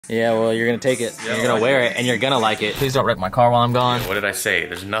Yeah, well, you're gonna take it. Yeah, you're gonna wear it, and you're gonna like it. Please don't wreck my car while I'm gone. Yeah, what did I say?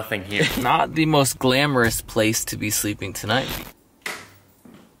 There's nothing here. Not the most glamorous place to be sleeping tonight.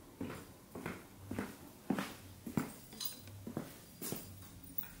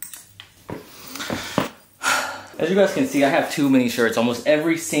 As you guys can see, I have too many shirts. Almost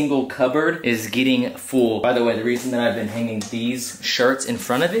every single cupboard is getting full. By the way, the reason that I've been hanging these shirts in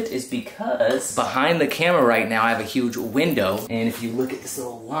front of it is because behind the camera right now, I have a huge window. And if you look at this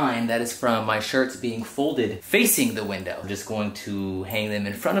little line, that is from my shirts being folded facing the window. I'm just going to hang them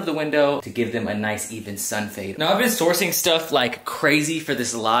in front of the window to give them a nice even sun fade. Now, I've been sourcing stuff like crazy for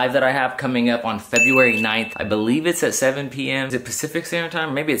this live that I have coming up on February 9th. I believe it's at 7 p.m. Is it Pacific Standard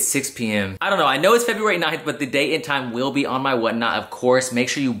Time? Maybe it's 6 p.m. I don't know. I know it's February 9th, but the date and time will be on my whatnot, of course. Make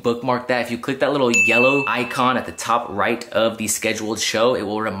sure you bookmark that. If you click that little yellow icon at the top right of the scheduled show, it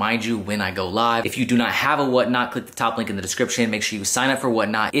will remind you when I go live. If you do not have a whatnot, click the top link in the description. Make sure you sign up for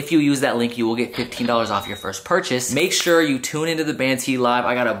whatnot. If you use that link, you will get $15 off your first purchase. Make sure you tune into the Band T live.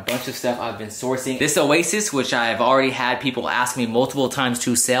 I got a bunch of stuff I've been sourcing. This Oasis, which I've already had people ask me multiple times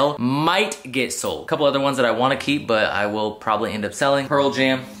to sell, might get sold. A couple other ones that I want to keep, but I will probably end up selling. Pearl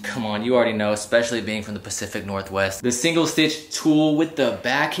Jam, come on, you already know, especially being from the Pacific Northwest. The single stitch tool with the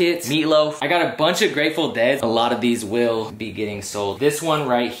back hits. Meatloaf. I got a bunch of Grateful Dead. A lot of these will be getting sold. This one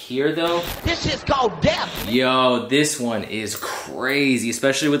right here though. This is called death. Yo, this one is crazy,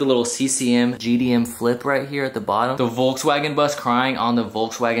 especially with the little CCM GDM flip right here at the bottom. The Volkswagen bus crying on the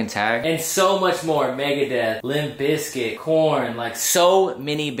Volkswagen tag. And so much more. Megadeth, Limp Bizkit, Korn, like so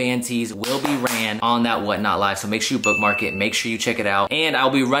many Band Ts will be ran on that Whatnot Live. So make sure you bookmark it. Make sure you check it out. And I'll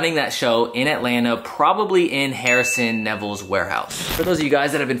be running that show in Atlanta, probably in Harrison Neville's warehouse. For those of you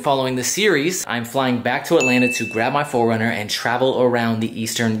guys that have been following the series, I'm flying back to Atlanta to grab my 4Runner and travel around the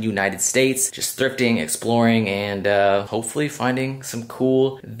eastern United States, just thrifting, exploring, and hopefully finding some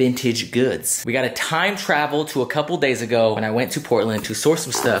cool vintage goods. We got a time travel to a couple days ago when I went to Portland to source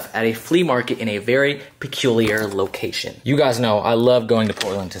some stuff at a flea market in a very peculiar location. You guys know I love going to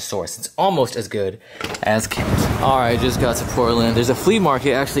Portland to source. It's almost as good as Kent. All right, just got to Portland. There's a flea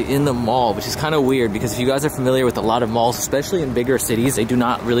market actually in the mall, which is kind of weird because if you guys are familiar with a lot of malls, especially in bigger cities, they do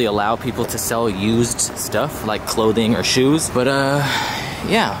not really allow people to sell used stuff like clothing or shoes. But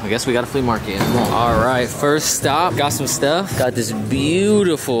yeah, I guess we got a flea market in the mall. All right, first stop, got some stuff. Got this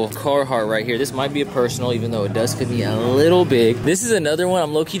beautiful Carhartt right here. This might be a personal, even though it does fit me a little big. This is another one.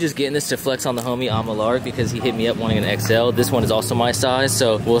 I'm low-key just getting this to flex on the homie Amalar because he hit me up wanting an XL. This one is also my size,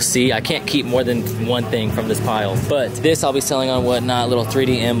 so we'll see. I can't keep more than one thing from this pile. But this I'll be selling on Whatnot. Little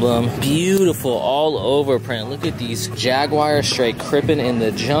 3D emblem. Beautiful all over print. Look at these Jaguars straight crippin' in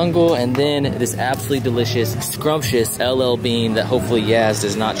the jungle. And then this absolutely delicious, scrumptious LL Bean that hopefully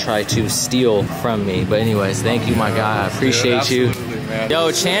does not try to steal from me. But anyways, thank you, my guy. I appreciate you. Man.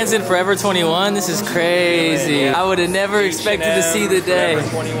 Yo, Chance in Forever 21. This is crazy. Yeah. I would have never expected to see the day.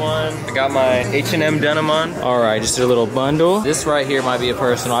 Forever 21. I got my H&M denim on. All right, just a little bundle. This right here might be a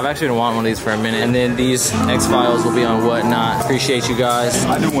personal. I've actually been wanting one of these for a minute. And then these X-Files will be on Whatnot. Appreciate you guys.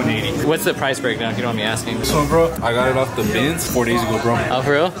 I do 180. What's the price breakdown if you don't mind me asking? This one, bro, I got it off the bins 4 days ago, bro. Oh,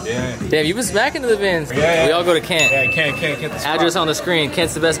 for real? Yeah. Damn, you've been smacking to the bins. Yeah. We all go to Kent. Yeah, Kent. Address on the screen.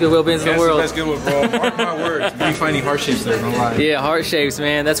 Kent's the best Goodwill bins in the world. That's the best Goodwill, bro. Mark my words. You finding heart shapes there, no lie. Yeah, heart shapes,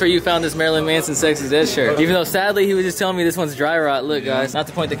 man. That's where you found this Marilyn Manson Sex is Dead shirt. Even though sadly he was just telling me this one's dry rot. Look, guys, not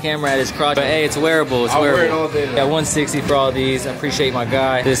to point the camera at his crotch, but hey, it's wearable. It's wearable. Wear it all day. Got 160 for all these. I appreciate my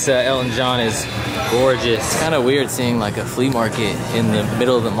guy. This Elton John is gorgeous. It's kind of weird seeing like a flea market in the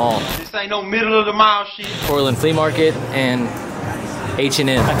middle of the mall. This ain't no middle of the mall shit. Portland Flea Market and H&M.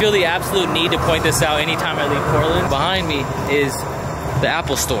 I feel the absolute need to point this out anytime I leave Portland. Behind me is the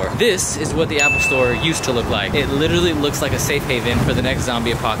Apple Store. This is what the Apple Store used to look like. It literally looks like a safe haven for the next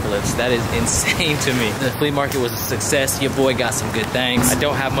zombie apocalypse. That is insane to me. The flea market was a success. Your boy got some good things. I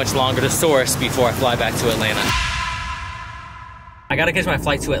don't have much longer to source before I fly back to Atlanta. I gotta catch my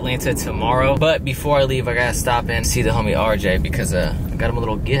flight to Atlanta tomorrow, but before I leave, I gotta stop and see the homie RJ because I got him a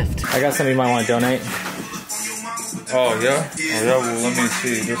little gift. I got something you might want to donate. Oh, yeah? Oh, yeah, well, let me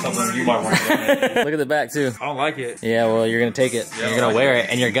see. There's something you might want to donate. Look at the back, too. I don't like it. Yeah, well, you're gonna take it. Yeah, you're gonna wear it,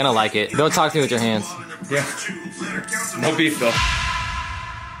 and you're gonna like it. Don't talk to me with your hands. Yeah. No beef, though.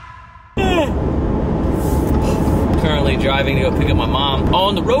 Currently driving to go pick up my mom.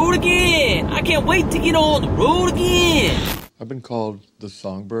 On the road again! I can't wait to get on the road again! I've been called the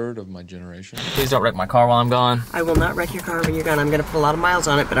songbird of my generation. Please don't wreck my car while I'm gone. I will not wreck your car when you're gone. I'm gonna put a lot of miles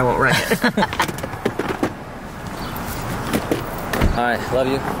on it, but I won't wreck it. Alright, love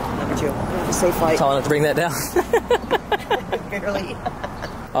you. Love you too. Have a safe flight. Tall enough to bring that down. Barely.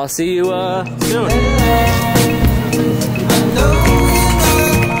 I'll see you soon.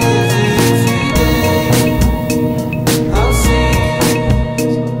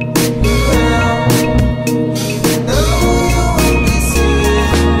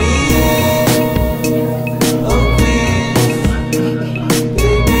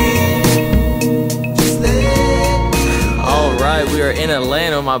 here in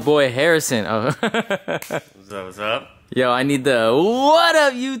Atlanta with my boy Harrison. Oh. What's up? Yo, I need the what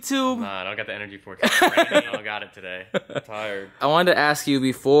up, YouTube? I don't got the energy for it. I don't got it today. I'm tired. I wanted to ask you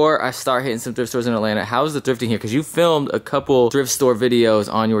before I start hitting some thrift stores in Atlanta, how's the thrifting here? Because you filmed a couple thrift store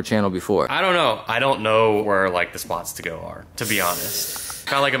videos on your channel before. I don't know. I don't know where like the spots to go are, to be honest.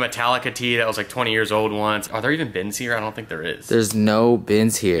 Got like a Metallica tee that was like 20 years old once. Are there even bins here? I don't think there is. There's no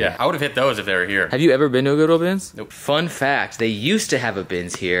bins here. Yeah, I would have hit those if they were here. Have you ever been to a Goodwill Bins? Nope. Fun fact, they used to have a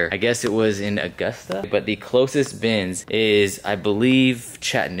Bins here. I guess it was in Augusta, but the closest Bins is, I believe,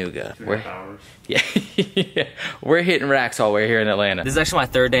 Chattanooga. Yeah, we're hitting racks all the way here in Atlanta. This is actually my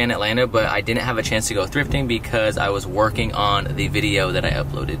third day in Atlanta, but I didn't have a chance to go thrifting because I was working on the video that I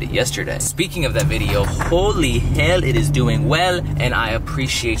uploaded yesterday. Speaking of that video, holy hell, it is doing well, and I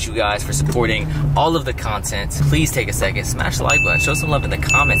appreciate you guys for supporting all of the content. Please take a second, smash the like button, show some love in the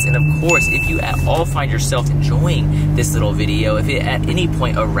comments, and of course, if you at all find yourself enjoying this little video, if it at any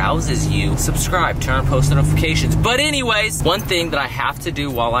point arouses you, subscribe, turn on post notifications. But anyways, one thing that I have to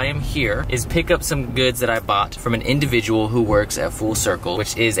do while I am here is pick up some goods that I bought from an individual who works at Full Circle,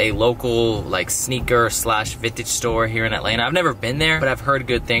 which is a local like sneaker slash vintage store here in Atlanta. I've never been there, but I've heard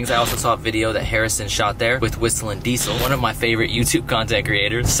good things. I also saw a video that Harrison shot there with Whistle and Diesel, one of my favorite YouTube content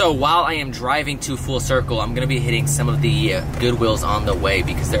creators. So while I am driving to Full Circle, I'm gonna be hitting some of the Goodwills on the way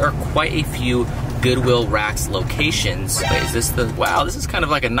because there are quite a few Goodwill Racks locations. Wait, is this the, wow, this is kind of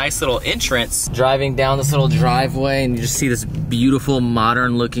like a nice little entrance. Driving down this little driveway and you just see this beautiful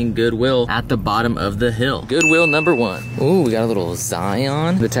modern looking Goodwill at the bottom of the hill. Goodwill number 1. Ooh, we got a little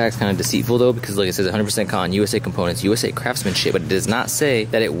Zion. The tag's kind of deceitful though because like it says 100% cotton, USA components, USA craftsmanship, but it does not say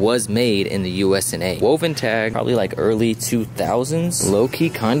that it was made in the USA. Woven tag, probably like early 2000s. Low-key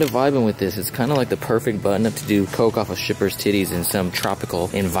kind of vibing with this. It's kind of like the perfect button up to do coke off a shipper's titties in some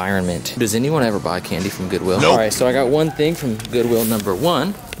tropical environment. Does anyone ever buy candy from Goodwill? Nope. All right, so I got one thing from Goodwill number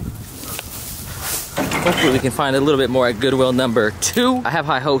 1. Hopefully we can find a little bit more at Goodwill number 2. I have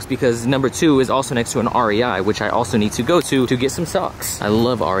high hopes because number 2 is also next to an REI, which I also need to go to get some socks. I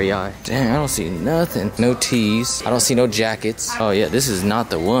love REI. Dang, I don't see nothing. No tees. I don't see no jackets. Oh yeah, this is not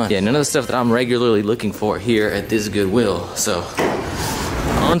the one. Yeah, none of the stuff that I'm regularly looking for here at this Goodwill. So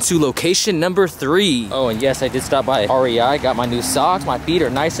on to location number 3. Oh, and yes, I did stop by REI, got my new socks. My feet are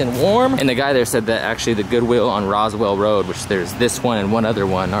nice and warm. And the guy there said that actually the Goodwill on Roswell Road, which there's this one and one other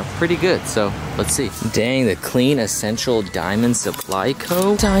one, are pretty good. So let's see. Dang, the Clean Essential Diamond Supply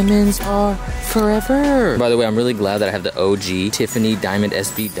Co. Diamonds are forever. By the way, I'm really glad that I have the OG Tiffany Diamond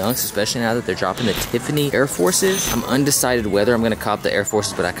SB Dunks, especially now that they're dropping the Tiffany Air Forces. I'm undecided whether I'm gonna cop the Air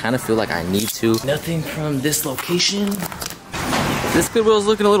Forces, but I kind of feel like I need to. Nothing from this location. This Goodwill is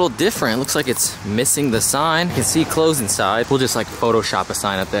looking a little different. It looks like it's missing the sign. You can see clothes inside. We'll just like Photoshop a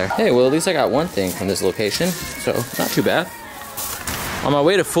sign up there. Hey, well at least I got one thing from this location, so not too bad. On my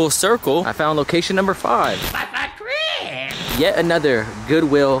way to Full Circle, I found location number 5. Yet another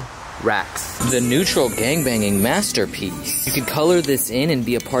Goodwill Racks. The neutral gangbanging masterpiece. You can color this in and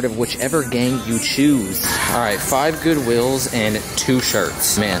be a part of whichever gang you choose. All right, 5 Goodwills and 2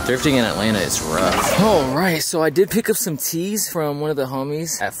 shirts. Man, thrifting in Atlanta is rough. All right, so I did pick up some tees from one of the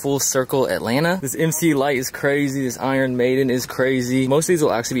homies at Full Circle Atlanta. This MC Light is crazy. This Iron Maiden is crazy. Most of these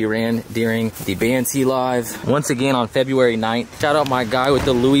will actually be ran during the Band T Live. Once again on February 9th. Shout out my guy with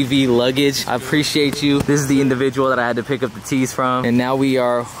the Louis V luggage. I appreciate you. This is the individual that I had to pick up the tees from. And now we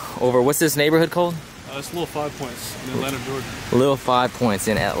are over, what's this neighborhood called? It's Little 5 Points in Atlanta, Georgia. Little 5 Points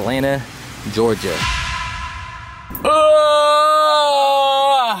in Atlanta, Georgia.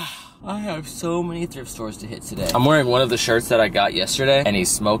 I have so many thrift stores to hit today. I'm wearing one of the shirts that I got yesterday, and he's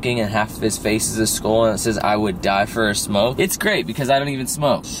smoking, and half of his face is a skull, and it says, "I would die for a smoke." It's great, because I don't even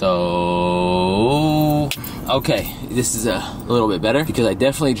smoke. So, okay, this is a little bit better, because I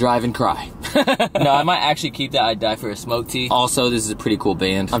definitely drive and cry. No, I might actually keep that "I'd die for a smoke" tee. Also, this is a pretty cool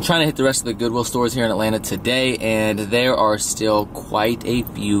band. I'm trying to hit the rest of the Goodwill stores here in Atlanta today, and there are still quite a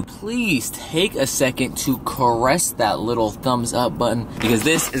few. Please take a second to caress that little thumbs up button, because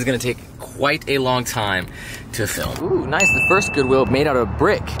this is gonna take quite a long time to film. Ooh, nice. The first Goodwill made out of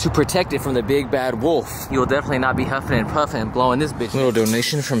brick to protect it from the big bad wolf. You'll definitely not be huffing and puffing and blowing this bitch. Little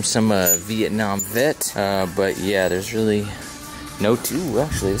donation from some Vietnam vet. But yeah, there's really no two.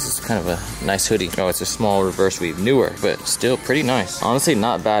 Actually, this is kind of a nice hoodie. Oh, it's a small reverse weave, newer, but still pretty nice. Honestly,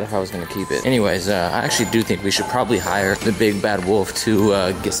 not bad if I was gonna keep it. Anyways, I actually do think we should probably hire the big bad wolf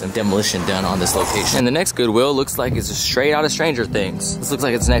to get some demolition done on this location. And the next Goodwill looks like it's straight out of Stranger Things. This looks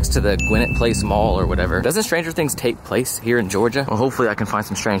like it's next to the Gwinnett Place Mall or whatever. Doesn't Stranger Things take place here in Georgia? Well, hopefully I can find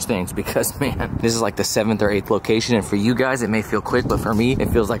some strange things, because man, this is like the 7th or 8th location, and for you guys it may feel quick, but for me it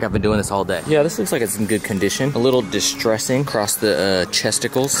feels like I've been doing this all day. Yeah, this looks like it's in good condition. A little distressing across the of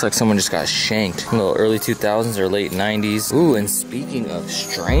chesticles. It's like someone just got shanked. Little early 2000s or late 90s. Ooh, and speaking of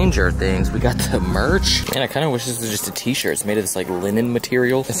Stranger Things, we got the merch. Man, I kind of wish this was just a t-shirt. It's made of this like linen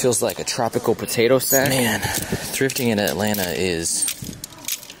material. It feels like a tropical potato sack. Man, thrifting in Atlanta is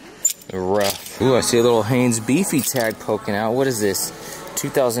rough. Ooh, I see a little Hanes Beefy tag poking out. What is this?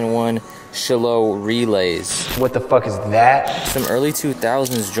 2001 Shiloh Relays. What the fuck is that? Some early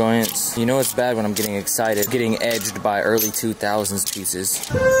 2000s joints. You know it's bad when I'm getting excited, getting edged by early 2000s pieces.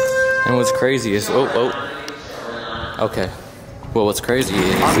 And what's crazy is, okay. Well, what's crazy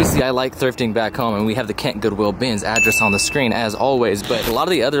is, obviously I like thrifting back home, and we have the Kent Goodwill Bins address on the screen as always, but a lot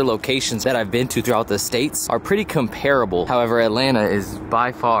of the other locations that I've been to throughout the states are pretty comparable. However, Atlanta is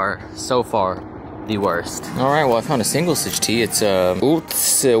by far, so far, the worst. All right, well, I found a single stitch tee. It's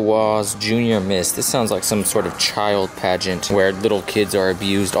Utsewa's Junior Miss. This sounds like some sort of child pageant where little kids are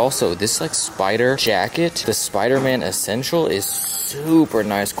abused. Also, this like spider jacket, the Spider-Man Essential, is super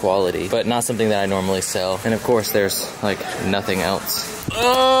nice quality, but not something that I normally sell. And of course, there's like nothing else.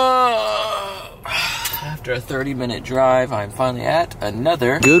 After a 30-minute drive, I'm finally at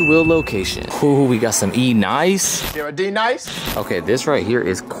another Goodwill location. Ooh, we got some E-Nice. You're a D-Nice? Okay, this right here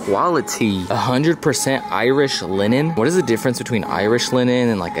is quality. 100% Irish linen. What is the difference between Irish linen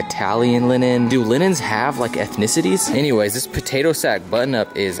and like Italian linen? Do linens have like ethnicities? Anyways, this potato sack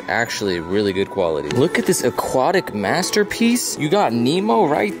button-up is actually really good quality. Look at this aquatic masterpiece. You got Nemo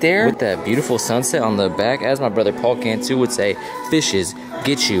right there with that beautiful sunset on the back. As my brother Paul Cantu would say, fishes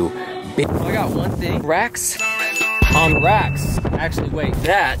get you. I got one thing. Racks on racks. Actually, wait,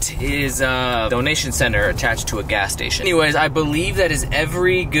 that is a donation center attached to a gas station. Anyways, I believe that is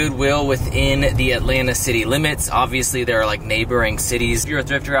every Goodwill within the Atlanta city limits. Obviously, there are like neighboring cities. If you're a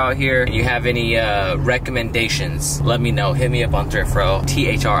thrifter out here and you have any recommendations, let me know. Hit me up on Thrift Row,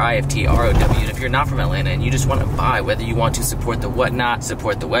 THRIFTROW. And if you're not from Atlanta and you just want to buy, whether you want to support the whatnot,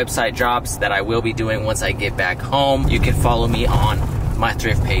 support the website drops that I will be doing once I get back home, you can follow me on my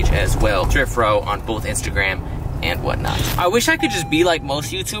thrift page as well. Thrift Row on both Instagram and whatnot. I wish I could just be like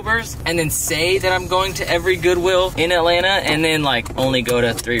most YouTubers and then say that I'm going to every Goodwill in Atlanta and then like only go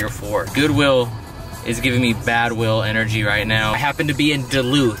to 3 or 4. Goodwill is giving me bad will energy right now. I happen to be in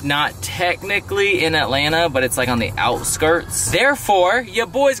Duluth, not technically in Atlanta, but it's like on the outskirts. Therefore, your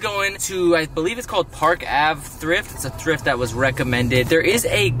boy's going to, I believe it's called Park Ave Thrift. It's a thrift that was recommended. There is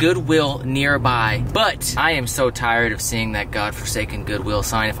a Goodwill nearby, but I am so tired of seeing that godforsaken Goodwill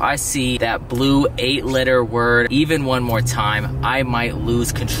sign. If I see that blue 8-letter word even one more time, I might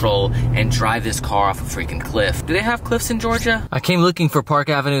lose control and drive this car off a freaking cliff. Do they have cliffs in Georgia? I came looking for Park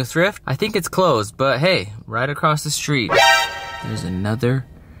Avenue Thrift. I think it's closed, but hey, right across the street, there's another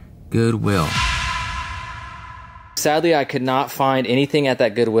Goodwill. Sadly, I could not find anything at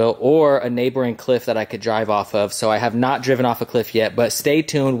that Goodwill or a neighboring cliff that I could drive off of, so I have not driven off a cliff yet, but stay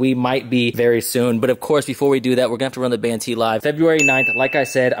tuned, we might be very soon. But of course, before we do that, we're gonna have to run the Bantee Live. February 9th, like I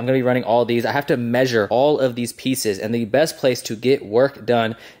said, I'm gonna be running all these. I have to measure all of these pieces, and the best place to get work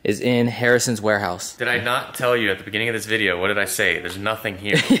done is in Harrison's warehouse. Did I not tell you at the beginning of this video, what did I say? There's nothing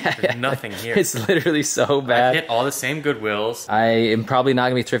here. There's nothing here. It's literally so bad. I hit all the same Goodwills. I am probably not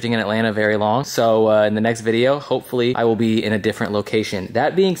gonna be thrifting in Atlanta very long, so in the next video, hopefully I will be in a different location.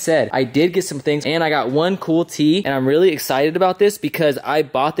 That being said, I did get some things and I got one cool tee, and I'm really excited about this because I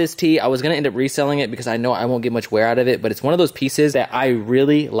bought this tee. I was gonna end up reselling it because I know I won't get much wear out of it, but it's one of those pieces that I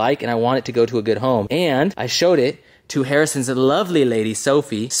really like and I want it to go to a good home. And I showed it to Harrison's lovely lady,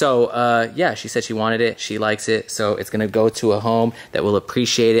 Sophie. So yeah, she said she wanted it, she likes it, so it's gonna go to a home that will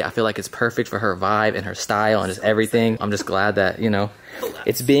appreciate it. I feel like it's perfect for her vibe and her style and just everything. I'm just glad that, you know,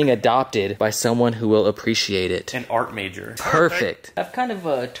 it's being adopted by someone who will appreciate it. An art major. Perfect. I've kind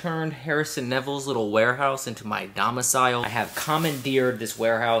of turned Harrison Neville's little warehouse into my domicile. I have commandeered this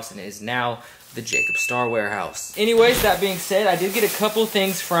warehouse and it is now the Jacob Star warehouse. Anyways, that being said, I did get a couple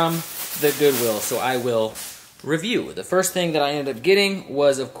things from the Goodwill, so I will review. The first thing that I ended up getting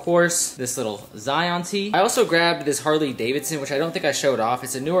was, of course, this little Zion tee. I also grabbed this Harley Davidson, which I don't think I showed off.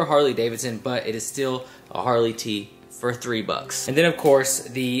 It's a newer Harley Davidson, but it is still a Harley tee for $3. And then of course,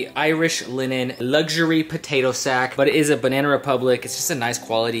 the Irish linen luxury potato sack, but it is a Banana Republic. It's just a nice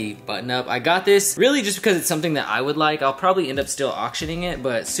quality button up. I got this really just because it's something that I would like. I'll probably end up still auctioning it,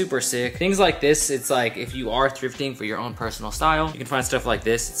 but super sick. Things like this, it's like if you are thrifting for your own personal style, you can find stuff like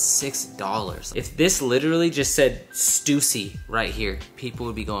this. It's $6. If this literally just said Stussy right here, people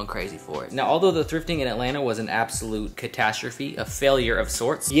would be going crazy for it. Now, although the thrifting in Atlanta was an absolute catastrophe, a failure of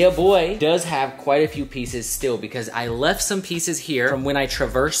sorts, yeah boy does have quite a few pieces still because I I left some pieces here from when I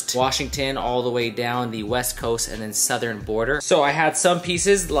traversed Washington all the way down the West Coast and then southern border. So I had some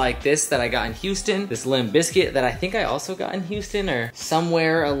pieces like this that I got in Houston, this Limp Bizkit that I think I also got in Houston or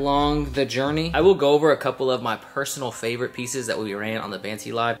somewhere along the journey. I will go over a couple of my personal favorite pieces that we ran on the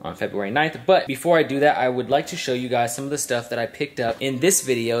Banty Live on February 9th. But before I do that, I would like to show you guys some of the stuff that I picked up in this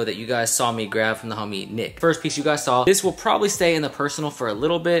video that you guys saw me grab from the homie Nick. First piece you guys saw, this will probably stay in the personal for a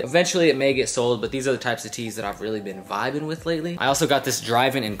little bit. Eventually it may get sold, but these are the types of tees that I've really been vibing with lately. I also got this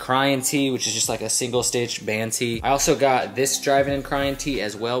Driving and Crying tee, which is just like a single stitch band tee. I also got this Driving and Crying tee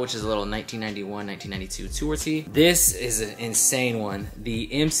as well, which is a little 1991, 1992 tour tee. This is an insane one.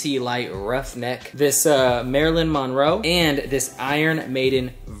 The MC Light Roughneck, this Marilyn Monroe, and this Iron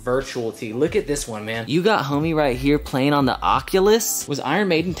Maiden virtual tee. Look at this one, man. You got homie right here playing on the Oculus. Was Iron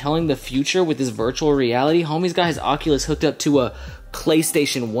Maiden telling the future with this virtual reality? Homie's got his Oculus hooked up to a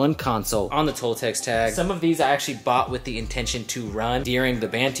PlayStation 1 console on the Toltex tag. Some of these I actually bought with the intention to run during the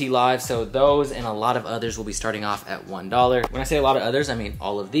Banty Live, so those and a lot of others will be starting off at $1. When I say a lot of others, I mean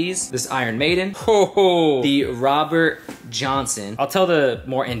all of these. This Iron Maiden, the Robert Johnson. I'll tell the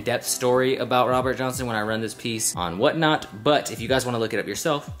more in-depth story about Robert Johnson when I run this piece on Whatnot, but if you guys want to look it up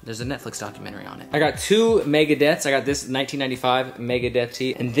yourself, there's a Netflix documentary on it. I got two Megadeths. I got this 1995 Megadeth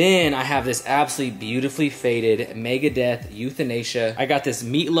tee, and then I have this absolutely beautifully faded Megadeth Euthanasia. I got this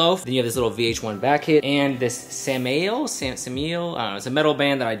Meatloaf, then you have this little VH1 back hit, and this Samael, I don't know, it's a metal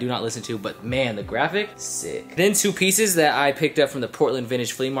band that I do not listen to, but man, the graphic, sick. Then two pieces that I picked up from the Portland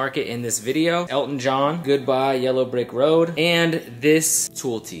Vintage Flea Market in this video, Elton John, Goodbye Yellow Brick Road, and this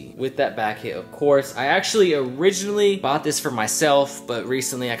Tool tee with that back hit, of course. I actually originally bought this for myself, but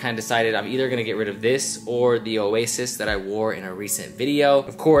recently I kind of decided I'm either gonna get rid of this or the Oasis that I wore in a recent video.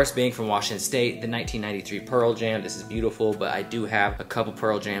 Of course, being from Washington State, the 1993 Pearl Jam, this is beautiful, but I do have a couple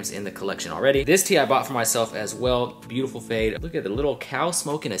Pearl Jams in the collection already. This tee I bought for myself as well. Beautiful fade. Look at the little cow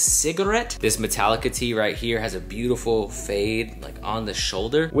smoking a cigarette. This Metallica tee right here has a beautiful fade like on the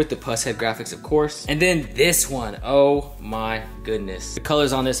shoulder with the puss head graphics, of course. And then this one, oh my goodness. The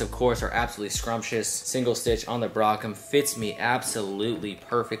colors on this, of course, are absolutely scrumptious. Single stitch on the Brockham fits me absolutely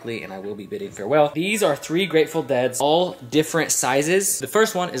perfectly, and I will be bidding farewell. These are 3 Grateful Deads, all different sizes. The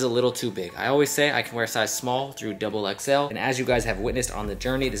first one is a little too big. I always say I can wear size small through XXL, and as you guys have witnessed on the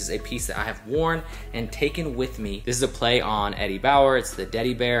journey, this is a piece that I have worn and taken with me. This is a play on Eddie Bauer. It's the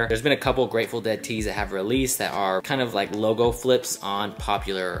Teddy Bear. There's been a couple Grateful Dead tees that have released that are kind of like logo flips on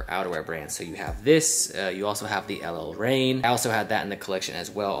popular outerwear brands. So you have this, you also have the LL Rain. I also had that in the collection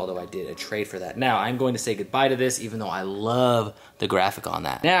as well, although I did a trade for that. Now I'm going to say goodbye to this, even though I love the graphic on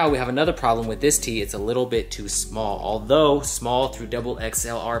that. Now we have another problem with this tee. It's a little bit too small. Although small through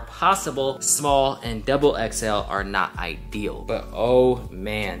XXL are possible, small and XXL are not ideal. But oh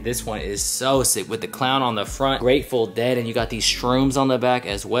man, this one is so sick with the clown on the front, Grateful Dead, and you got these shrooms on the back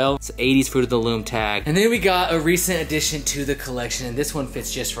as well. It's 80s Fruit of the Loom tag. And then we got a recent addition to the collection, and this one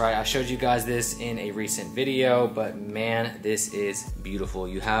fits just right. I showed you guys this in a recent video, but man, this is beautiful.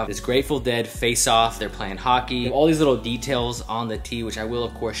 You have this Grateful Dead face off, they're playing hockey. You have all these little details on the tee, which I will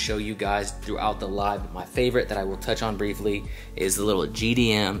of course show you guys throughout the live. But my favorite that I will touch on briefly is the little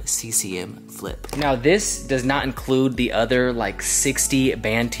GDM CCM flip. Now this does not include the other like 60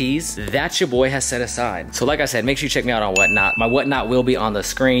 band tees that your boy has set aside. So like I said, make sure you check me out on Whatnot. My Whatnot will be on the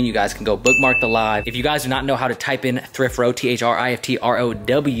screen. You guys can go bookmark the live. If you guys do not know how to type in Thriftrow,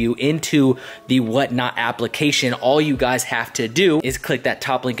 THRIFTROW, into the Whatnot application, all you guys have to do is click that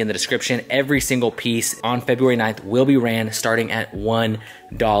top link in the description. Every single piece on February 9th will be ran starting at $1.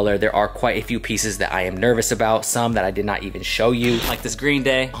 There are quite a few pieces that I am nervous about, some that I did not even show you, like this Green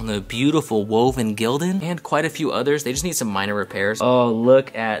Day on the beautiful woven gilding, and quite a few others. They just need some minor repairs. Oh,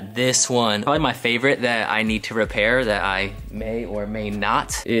 look at this one. Probably my favorite that I need to repair that I may or may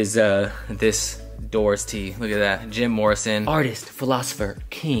not is this Doors tee. Look at that. Jim Morrison, artist, philosopher,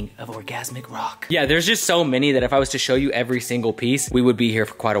 king of orgasmic rock. Yeah, there's just so many that if I was to show you every single piece, we would be here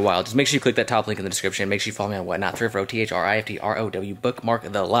for quite a while. Just make sure you click that top link in the description. Make sure you follow me on Whatnot, Thriftrow, THRIFTROW,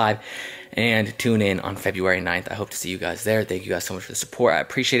 bookmark the live, and tune in on February 9th. I hope to see you guys there. Thank you guys so much for the support. I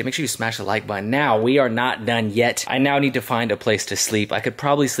appreciate it. Make sure you smash the like button. Now, we are not done yet. I now need to find a place to sleep. I could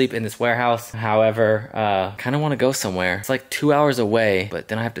probably sleep in this warehouse. However, kind of want to go somewhere. It's like 2 hours away, but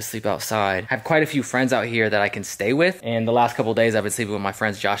then I have to sleep outside. I have quite a few friends out here that I can stay with, and the last couple days I've been sleeping with my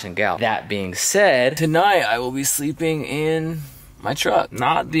friends Josh and Gal. That being said, tonight I will be sleeping in my truck.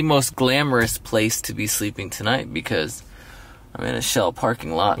 Not the most glamorous place to be sleeping tonight because I'm in a Shell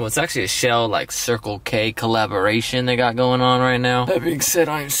parking lot. Well, it's actually a Shell like Circle K collaboration they got going on right now. That being said,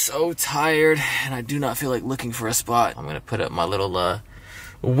 I'm so tired and I do not feel like looking for a spot. I'm gonna put up my little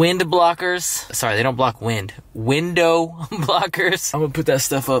wind blockers. Sorry, they don't block wind. Window blockers. I'm gonna put that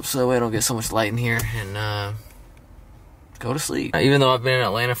stuff up so I don't get so much light in here and go to sleep. Even though I've been in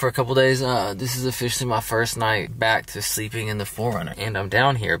Atlanta for a couple days, this is officially my first night back to sleeping in the 4Runner. And I'm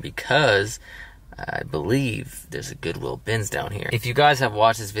down here because I believe there's a Goodwill bins down here. If you guys have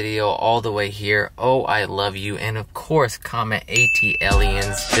watched this video all the way here, oh, I love you. And of course, comment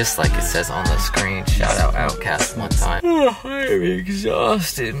AT-aliens, just like it says on the screen. Shout out Outcast one time. Oh, I'm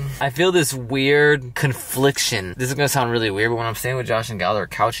exhausted. I feel this weird confliction. This is gonna sound really weird, but when I'm staying with Josh and Gal, their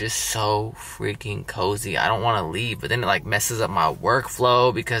couch is so freaking cozy. I don't wanna leave, but then it like messes up my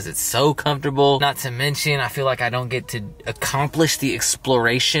workflow because it's so comfortable. Not to mention, I feel like I don't get to accomplish the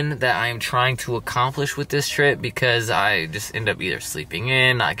exploration that I am trying to accomplish with this trip because I just end up either sleeping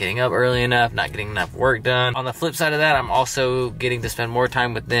in, not getting up early enough, not getting enough work done. On the flip side of that, I'm also getting to spend more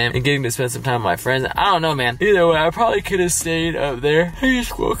time with them and getting to spend some time with my friends. I don't know, man. Either way, I probably could have stayed up there. I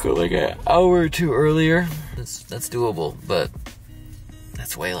just woke up like an hour or two earlier. That's doable, but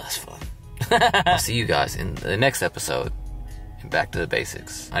that's way less fun. I'll see you guys in the next episode. Back to the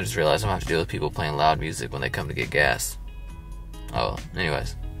basics. I just realized I'm gonna have to deal with people playing loud music when they come to get gas. Oh,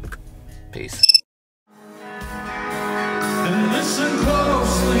 anyways. Peace. And listen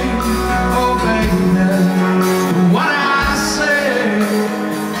closely.